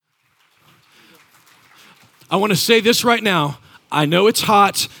I want to say this right now. I know it's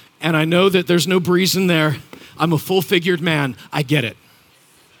hot, and I know that there's no breeze in there. I'm a full-figured man. I get it.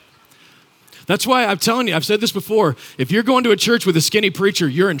 That's why I'm telling you, I've said this before, if you're going to a church with a skinny preacher,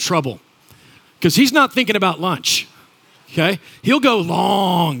 you're in trouble. Because he's not thinking about lunch, okay? He'll go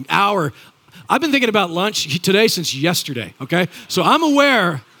long, hour. I've been thinking about lunch today since yesterday, okay? So I'm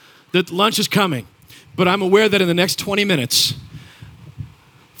aware that lunch is coming, but I'm aware that in the next 20 minutes,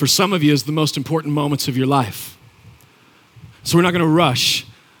 for some of you, is the most important moments of your life. So we're not going to rush.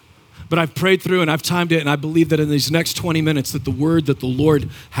 But I've prayed through and I've timed it, and I believe that in these next 20 minutes that the word that the Lord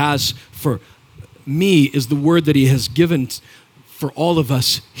has for me is the word that he has given for all of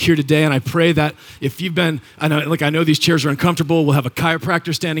us here today. And I pray that if you've been, I know these chairs are uncomfortable. We'll have a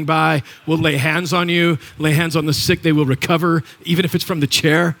chiropractor standing by. We'll lay hands on you, lay hands on the sick. They will recover, even if it's from the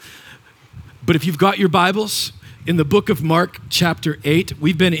chair. But if you've got your Bibles, in the book of Mark chapter 8,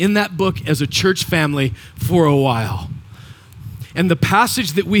 we've been in that book as a church family for a while. And the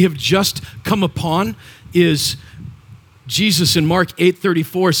passage that we have just come upon is Jesus in Mark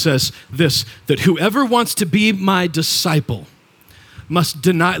 8:34 says this, that whoever wants to be my disciple must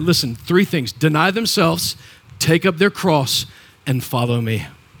deny, listen, three things: deny themselves, take up their cross, and follow me.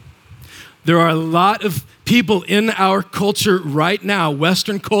 There are a lot of people in our culture right now,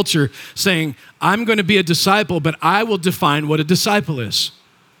 Western culture, saying, I'm going to be a disciple, but I will define what a disciple is.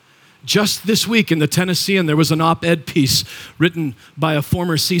 Just this week in the Tennessean, there was an op-ed piece written by a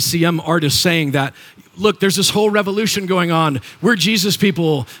former CCM artist saying that, look, there's this whole revolution going on. We're Jesus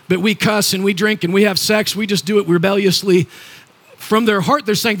people, but we cuss and we drink and we have sex. We just do it rebelliously. From their heart,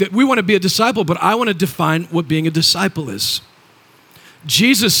 they're saying that we want to be a disciple, but I want to define what being a disciple is.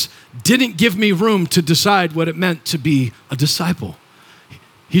 Jesus didn't give me room to decide what it meant to be a disciple.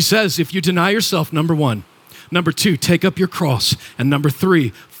 He says, if you deny yourself, number one. Number two, take up your cross. And number three,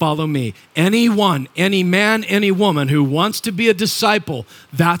 follow me. Anyone, any man, any woman who wants to be a disciple,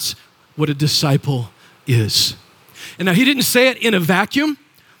 that's what a disciple is. And now he didn't say it in a vacuum.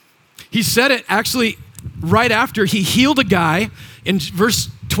 He said it actually right after he healed a guy in verse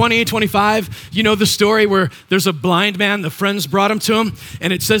 20, 25. You know the story where there's a blind man, the friends brought him to him,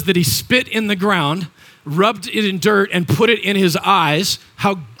 and it says that he spit in the ground, rubbed it in dirt, and put it in his eyes.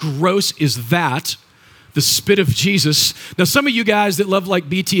 How gross is that? The spit of Jesus. Now, some of you guys that love like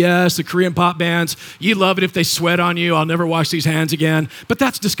BTS, the Korean pop bands, you love it if they sweat on you. I'll never wash these hands again. But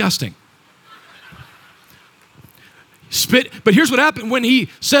that's disgusting. Spit. But here's what happened when he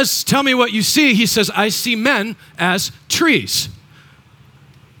says, tell me what you see. He says, I see men as trees.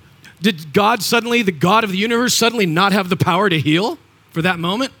 Did God suddenly, the God of the universe, suddenly not have the power to heal for that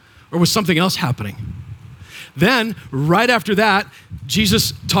moment? Or was something else happening? Then, right after that,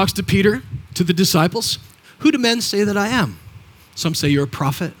 Jesus talks to Peter, to the disciples. Who do men say that I am? Some say you're a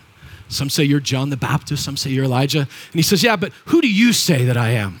prophet. Some say you're John the Baptist. Some say you're Elijah. And he says, yeah, but who do you say that I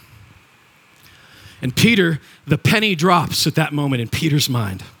am? And Peter, the penny drops at that moment in Peter's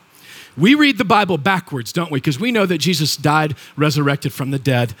mind. We read the Bible backwards, don't we? Because we know that Jesus died, resurrected from the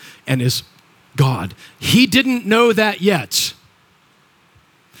dead, and is God. He didn't know that yet.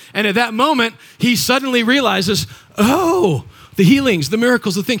 And at that moment, he suddenly realizes, oh, the healings, the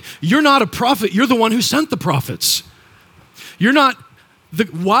miracles, the thing. You're not a prophet. You're the one who sent the prophets. You're not the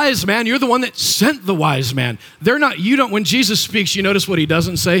wise man. You're the one that sent the wise man. When Jesus speaks, you notice what he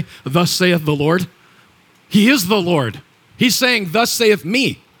doesn't say, thus saith the Lord. He is the Lord. He's saying, thus saith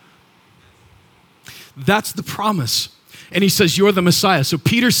me. That's the promise. And he says, you're the Messiah. So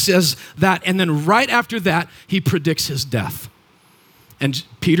Peter says that, and then right after that, he predicts his death. And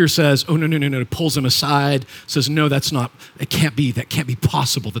Peter says, oh, no, pulls him aside, says, no, that can't be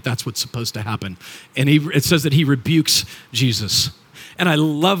possible that that's what's supposed to happen. And it says that he rebukes Jesus. And I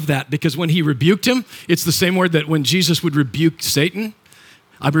love that because when he rebuked him, it's the same word that when Jesus would rebuke Satan,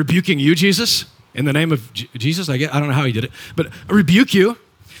 I'm rebuking you, Jesus, in the name of Jesus. I don't know how he did it, but I rebuke you.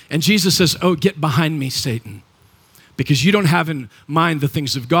 And Jesus says, oh, get behind me, Satan. Because you don't have in mind the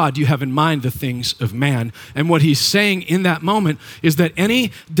things of God, you have in mind the things of man. And what he's saying in that moment is that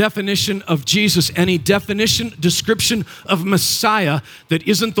any definition of Jesus, any description of Messiah that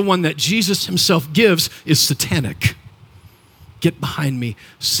isn't the one that Jesus himself gives is satanic. Get behind me,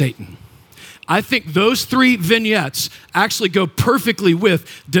 Satan. I think those three vignettes actually go perfectly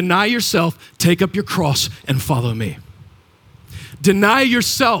with deny yourself, take up your cross, and follow me. Deny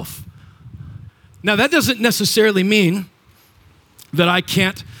yourself. Now, that doesn't necessarily mean that I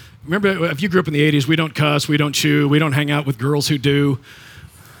can't. Remember, if you grew up in the 80s, we don't cuss, we don't chew, we don't hang out with girls who do.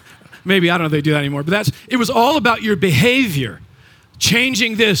 Maybe, I don't know if they do that anymore, but it was all about your behavior.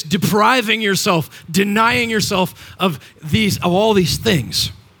 Changing this, depriving yourself, denying yourself of all these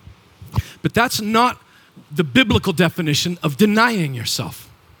things. But that's not the biblical definition of denying yourself.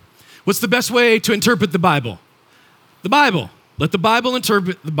 What's the best way to interpret the Bible? The Bible. Let the Bible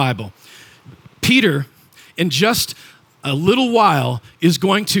interpret the Bible. Peter, in just a little while, is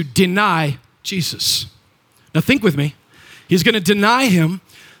going to deny Jesus. Now think with me. He's going to deny him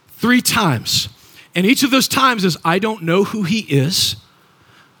 3 times. And each of those times is, I don't know who he is.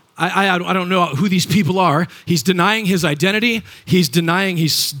 I don't know who these people are. He's denying his identity. He's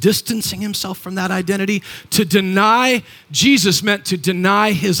distancing himself from that identity. To deny Jesus meant to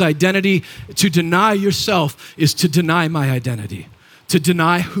deny his identity. To deny yourself is to deny my identity. To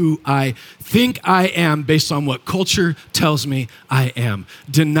deny who I think I am based on what culture tells me I am.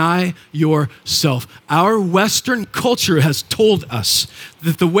 Deny yourself. Our Western culture has told us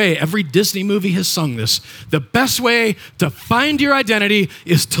that the way, every Disney movie has sung this, the best way to find your identity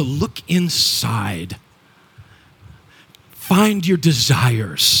is to look inside. Find your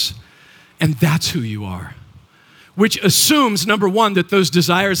desires, and that's who you are. Which assumes, number one, that those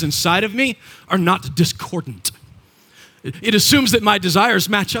desires inside of me are not discordant. It assumes that my desires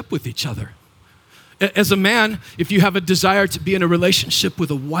match up with each other. As a man, if you have a desire to be in a relationship with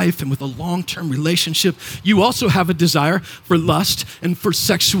a wife and with a long-term relationship, you also have a desire for lust and for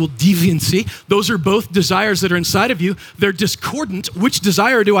sexual deviancy. Those are both desires that are inside of you. They're discordant. Which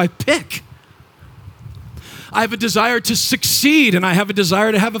desire do I pick? I have a desire to succeed, and I have a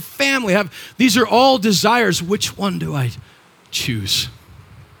desire to have a family. These are all desires. Which one do I choose?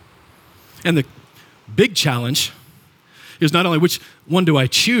 And the big challenge is not only which one do I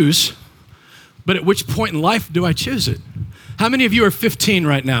choose, but at which point in life do I choose it? How many of you are 15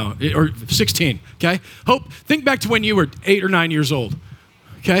 right now, or 16, okay? Think back to when you were 8 or 9 years old,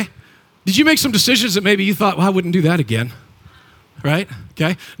 okay? Did you make some decisions that maybe you thought, well, I wouldn't do that again, right?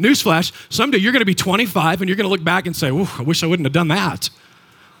 Okay, newsflash, someday you're gonna be 25 and you're gonna look back and say, ooh, I wish I wouldn't have done that.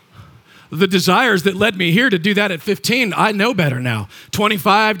 The desires that led me here to do that at 15, I know better now.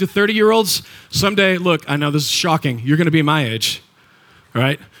 25 to 30-year-olds, someday, look, I know this is shocking. You're going to be my age,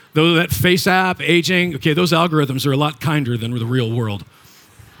 right? Though that face app, aging, okay, those algorithms are a lot kinder than the real world.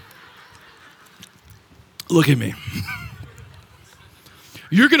 Look at me.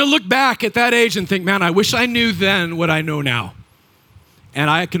 You're going to look back at that age and think, man, I wish I knew then what I know now. And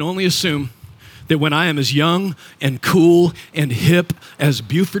I can only assume that when I am as young and cool and hip as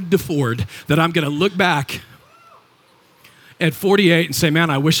Buford DeFord, that I'm going to look back at 48 and say, man,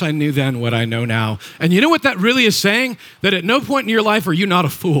 I wish I knew then what I know now. And you know what that really is saying? That at no point in your life are you not a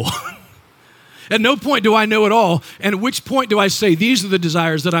fool. At no point do I know it all. And at which point do I say, these are the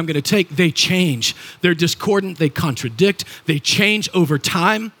desires that I'm going to take? They change. They're discordant. They contradict. They change over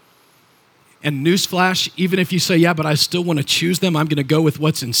time. And newsflash, even if you say, yeah, but I still want to choose them, I'm going to go with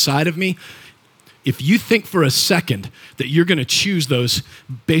what's inside of me. If you think for a second that you're going to choose those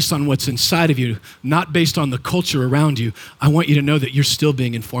based on what's inside of you, not based on the culture around you, I want you to know that you're still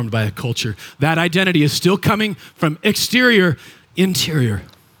being informed by a culture. That identity is still coming from exterior, interior.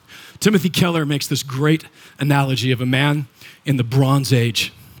 Timothy Keller makes this great analogy of a man in the Bronze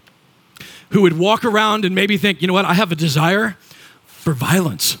Age who would walk around and maybe think, you know what, I have a desire for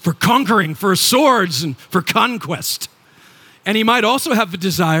violence, for conquering, for swords, and for conquest. And he might also have a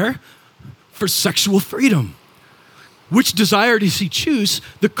desire for sexual freedom. Which desire does he choose?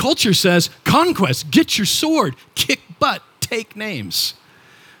 The culture says, conquest, get your sword, kick butt, take names.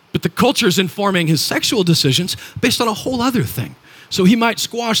 But the culture is informing his sexual decisions based on a whole other thing. So he might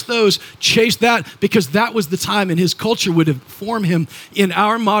squash those, chase that, because that was the time and his culture would inform him. In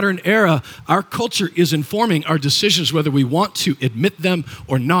our modern era, our culture is informing our decisions whether we want to admit them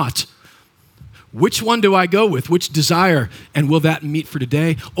or not. Which one do I go with? Which desire? And will that meet for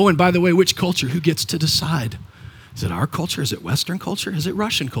today? Oh, and by the way, which culture? Who gets to decide? Is it our culture? Is it Western culture? Is it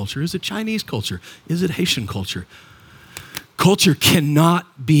Russian culture? Is it Chinese culture? Is it Haitian culture? Culture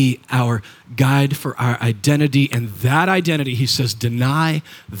cannot be our guide for our identity, and that identity, he says, deny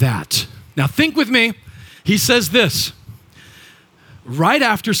that. Now think with me. He says this, right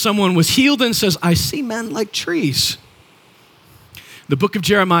after someone was healed and says, I see men like trees. The book of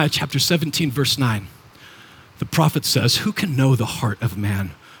Jeremiah, chapter 17, verse 9, the prophet says, who can know the heart of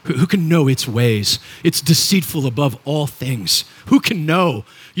man? Who can know its ways? It's deceitful above all things. Who can know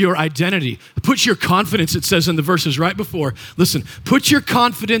your identity? Put your confidence, it says in the verses right before. Listen, put your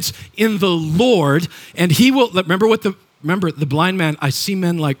confidence in the Lord, and he will, remember the blind man, I see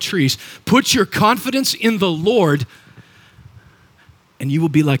men like trees. Put your confidence in the Lord, and you will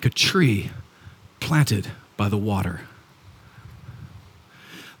be like a tree planted by the water.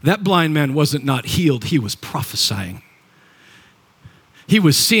 That blind man wasn't not healed, he was prophesying. He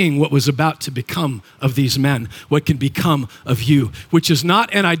was seeing what was about to become of these men, what can become of you, which is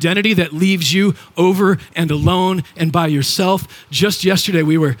not an identity that leaves you over and alone and by yourself. Just yesterday,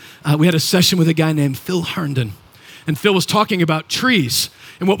 we had a session with a guy named Phil Herndon, and Phil was talking about trees.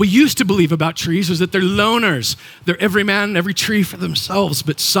 And what we used to believe about trees was that they're loners. They're every man, every tree for themselves.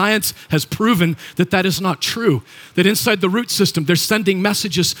 But science has proven that that is not true. That inside the root system, they're sending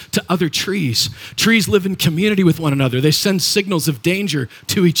messages to other trees. Trees live in community with one another. They send signals of danger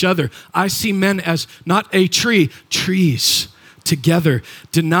to each other. I see men as not a tree, trees together.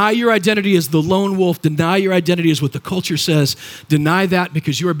 Deny your identity as the lone wolf. Deny your identity as what the culture says. Deny that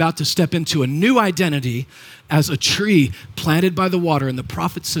because you're about to step into a new identity as a tree planted by the water. And the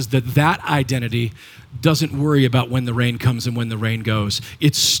prophet says that that identity doesn't worry about when the rain comes and when the rain goes.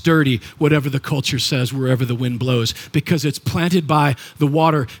 It's sturdy, whatever the culture says, wherever the wind blows, because it's planted by the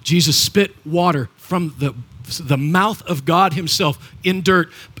water. Jesus spit water from the mouth of God himself in dirt,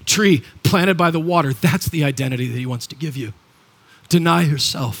 tree planted by the water. That's the identity that he wants to give you. Deny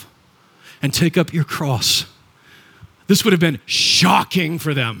yourself and take up your cross. This would have been shocking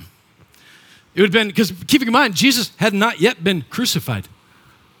for them. It would have been, because keeping in mind, Jesus had not yet been crucified,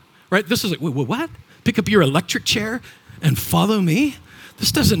 right? This is like, wait, what? Pick up your electric chair and follow me?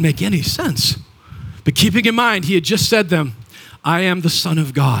 This doesn't make any sense. But keeping in mind, he had just said to them, I am the Son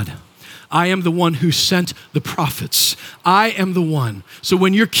of God. I am the one who sent the prophets. I am the one. So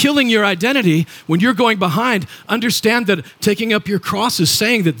when you're killing your identity, when you're going behind, understand that taking up your cross is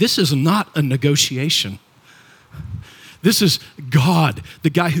saying that this is not a negotiation. This is God,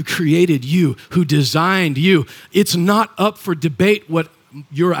 the guy who created you, who designed you. It's not up for debate what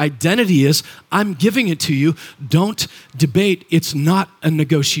your identity is. I'm giving it to you. Don't debate. It's not a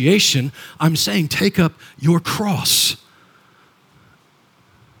negotiation. I'm saying take up your cross.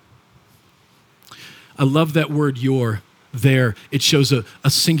 I love that word your there. It shows a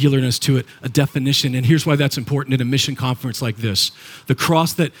singularness to it, a definition. And here's why that's important in a mission conference like this. The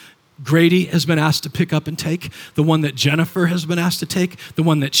cross that Grady has been asked to pick up and take, the one that Jennifer has been asked to take, the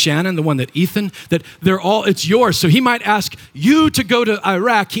one that Shannon, the one that Ethan, that it's yours. So he might ask you to go to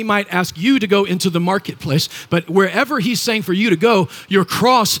Iraq. He might ask you to go into the marketplace. But wherever he's saying for you to go, your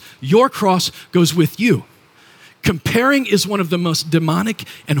cross goes with you. Comparing is one of the most demonic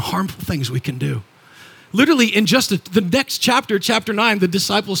and harmful things we can do. Literally, in just the next chapter, chapter 9, the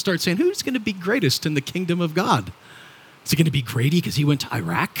disciples start saying, who's going to be greatest in the kingdom of God? Is it going to be Grady because he went to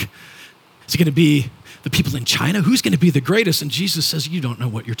Iraq? Is it going to be the people in China? Who's going to be the greatest? And Jesus says, you don't know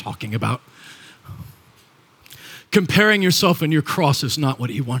what you're talking about. Comparing yourself and your cross is not what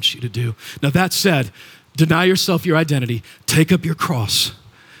he wants you to do. Now, that said, deny yourself your identity, take up your cross,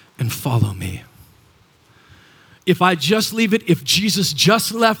 and follow me. If I just leave it, if Jesus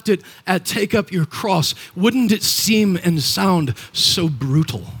just left it at take up your cross, wouldn't it seem and sound so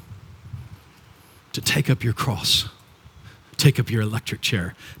brutal to take up your cross, take up your electric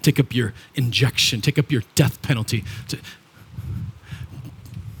chair, take up your injection, take up your death penalty?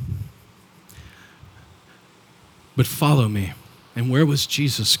 But follow me. And where was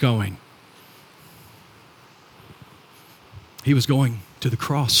Jesus going? He was going to the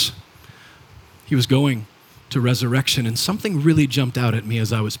cross. He was going to resurrection. And something really jumped out at me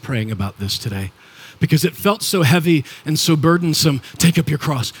as I was praying about this today, because it felt so heavy and so burdensome. Take up your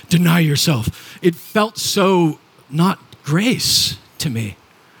cross, deny yourself. It felt so not grace to me.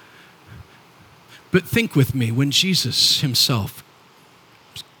 But think with me, when Jesus himself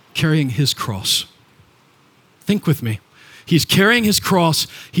was carrying his cross, think with me. He's carrying his cross.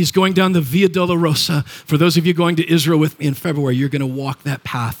 He's going down the Via Dolorosa. For those of you going to Israel with me in February, you're going to walk that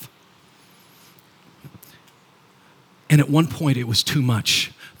path. And at one point, it was too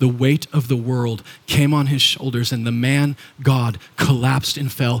much. The weight of the world came on his shoulders, and the man, God, collapsed and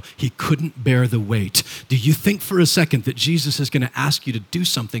fell. He couldn't bear the weight. Do you think for a second that Jesus is going to ask you to do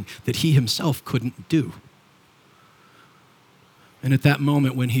something that he himself couldn't do? And at that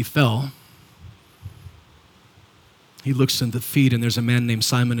moment when he fell, he looks at the feet, and there's a man named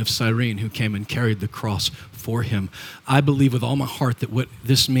Simon of Cyrene who came and carried the cross for him. I believe with all my heart that what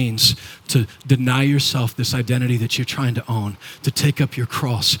this means, to deny yourself this identity that you're trying to own, to take up your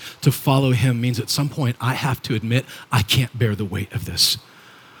cross, to follow him, means at some point I have to admit I can't bear the weight of this.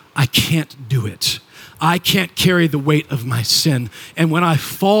 I can't do it. I can't carry the weight of my sin. And when I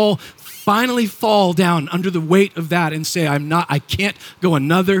finally fall down under the weight of that and say, I can't go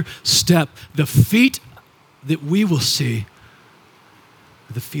another step, the feet that we will see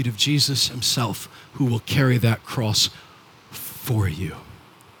the feet of Jesus himself, who will carry that cross for you.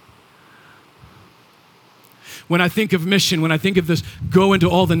 When I think of mission, when I think of this, go into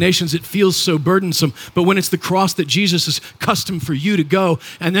all the nations, it feels so burdensome. But when it's the cross that Jesus is custom for you to go,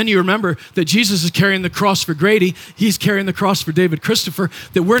 and then you remember that Jesus is carrying the cross for Grady, he's carrying the cross for David Christopher,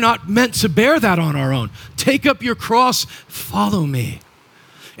 that we're not meant to bear that on our own. Take up your cross, follow me.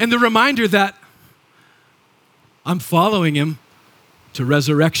 And the reminder that I'm following him to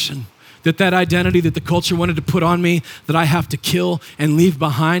resurrection. That identity that the culture wanted to put on me, that I have to kill and leave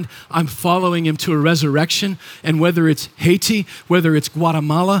behind, I'm following him to a resurrection. And whether it's Haiti, whether it's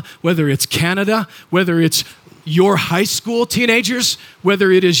Guatemala, whether it's Canada, whether it's your high school teenagers, whether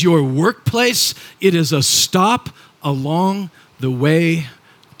it is your workplace, it is a stop along the way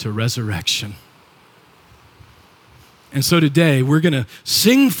to resurrection. And so today, we're going to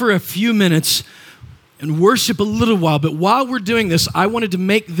sing for a few minutes and worship a little while. But while we're doing this, I wanted to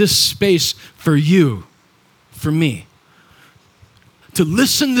make this space for you, for me, to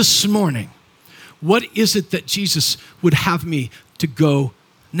listen this morning. What is it that Jesus would have me to go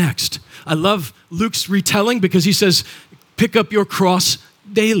next? I love Luke's retelling because he says, pick up your cross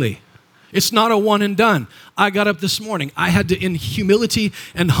daily. It's not a one and done. I got up this morning. I had to, in humility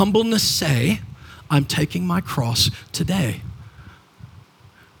and humbleness, say, I'm taking my cross today.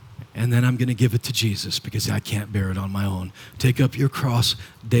 And then I'm going to give it to Jesus because I can't bear it on my own. Take up your cross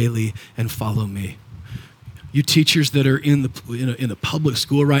daily and follow me. You teachers that are in the public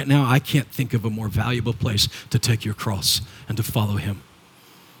school right now, I can't think of a more valuable place to take your cross and to follow him.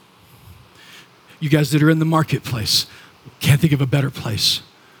 You guys that are in the marketplace, can't think of a better place.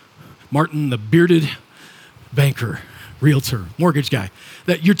 Martin, the bearded banker, realtor, mortgage guy,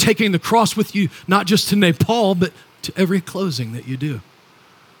 that you're taking the cross with you, not just to Nepal, but to every closing that you do.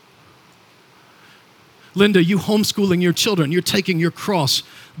 Linda, you homeschooling your children, you're taking your cross,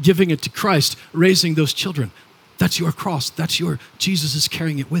 giving it to Christ, raising those children. That's your cross. Jesus is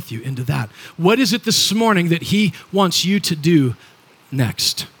carrying it with you into that. What is it this morning that he wants you to do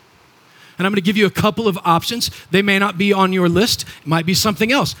next? And I'm going to give you a couple of options. They may not be on your list. It might be something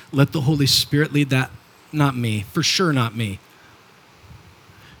else. Let the Holy Spirit lead that. Not me. For sure not me.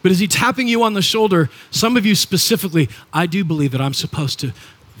 But is he tapping you on the shoulder? Some of you specifically, I do believe that I'm supposed to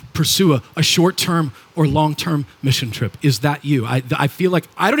pursue a short-term or long-term mission trip. Is that you? I feel like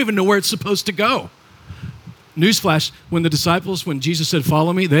I don't even know where it's supposed to go. Newsflash, when Jesus said,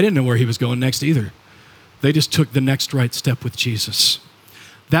 follow me, they didn't know where he was going next either. They just took the next right step with Jesus.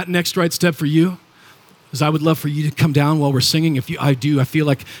 That next right step for you is I would love for you to come down while we're singing. I feel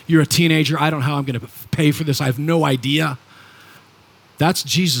like you're a teenager. I don't know how I'm going to pay for this. I have no idea. That's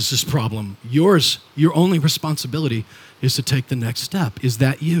Jesus' problem. Your only responsibility is to take the next step. Is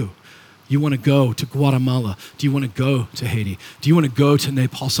that you? You want to go to Guatemala? Do you want to go to Haiti? Do you want to go to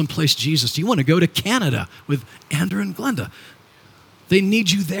Nepal, someplace Jesus? Do you want to go to Canada with Andrew and Glenda? They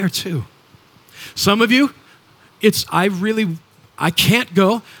need you there too. Some of you, I can't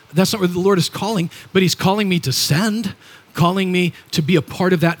go. That's not where the Lord is calling, but he's calling me to send, calling me to be a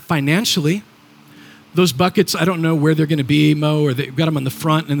part of that financially. Those buckets, I don't know where they're going to be, Mo, or they've got them on the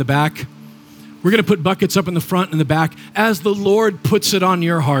front and in the back. We're going to put buckets up in the front and the back as the Lord puts it on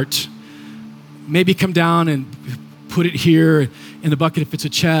your heart. Maybe come down and put it here in the bucket if it's a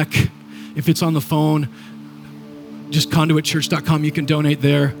check, if it's on the phone. Just conduitchurch.com, you can donate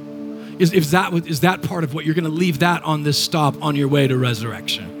there. Is that part of what you're going to leave that on this stop on your way to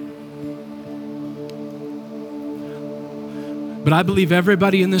resurrection? But I believe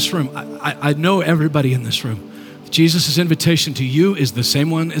everybody in this room, I know everybody in this room, Jesus' invitation to you is the same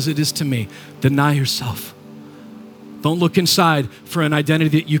one as it is to me. Deny yourself. Don't look inside for an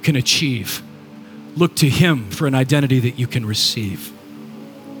identity that you can achieve. Look to him for an identity that you can receive.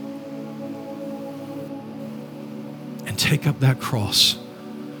 And take up that cross,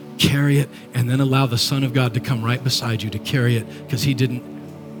 carry it, and then allow the Son of God to come right beside you to carry it because he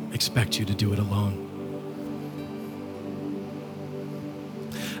didn't expect you to do it alone.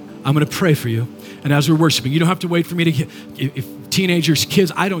 I'm going to pray for you. And as we're worshiping, you don't have to wait for me to get, if teenagers,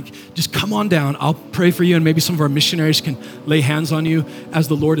 kids, just come on down. I'll pray for you and maybe some of our missionaries can lay hands on you as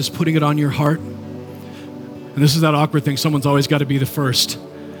the Lord is putting it on your heart. And this is that awkward thing. Someone's always got to be the first.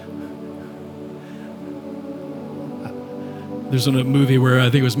 There's a movie where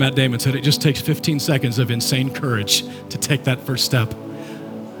I think it was Matt Damon said it just takes 15 seconds of insane courage to take that first step.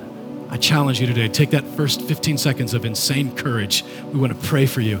 I challenge you today, take that first 15 seconds of insane courage. We want to pray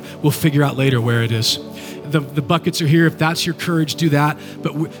for you. We'll figure out later where it is. The buckets are here. If that's your courage, do that.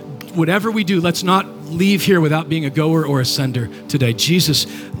 But whatever we do, let's not leave here without being a goer or a sender today. Jesus,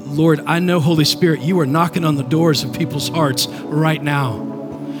 Lord, I know, Holy Spirit, you are knocking on the doors of people's hearts right now.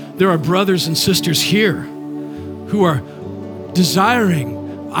 There are brothers and sisters here who are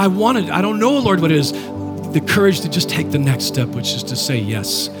desiring, I don't know, Lord, what it is. the courage to just take the next step, which is to say,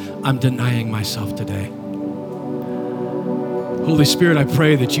 yes, I'm denying myself today. Holy Spirit, I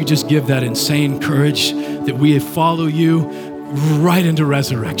pray that you just give that insane courage, that we follow you right into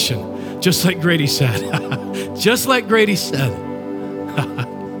resurrection. Just like Grady said, just like Grady said,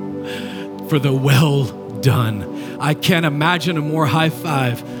 for the well done. I can't imagine a more high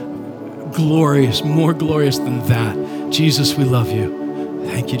five, glorious, more glorious than that. Jesus, we love you.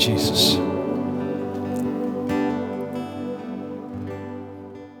 Thank you, Jesus.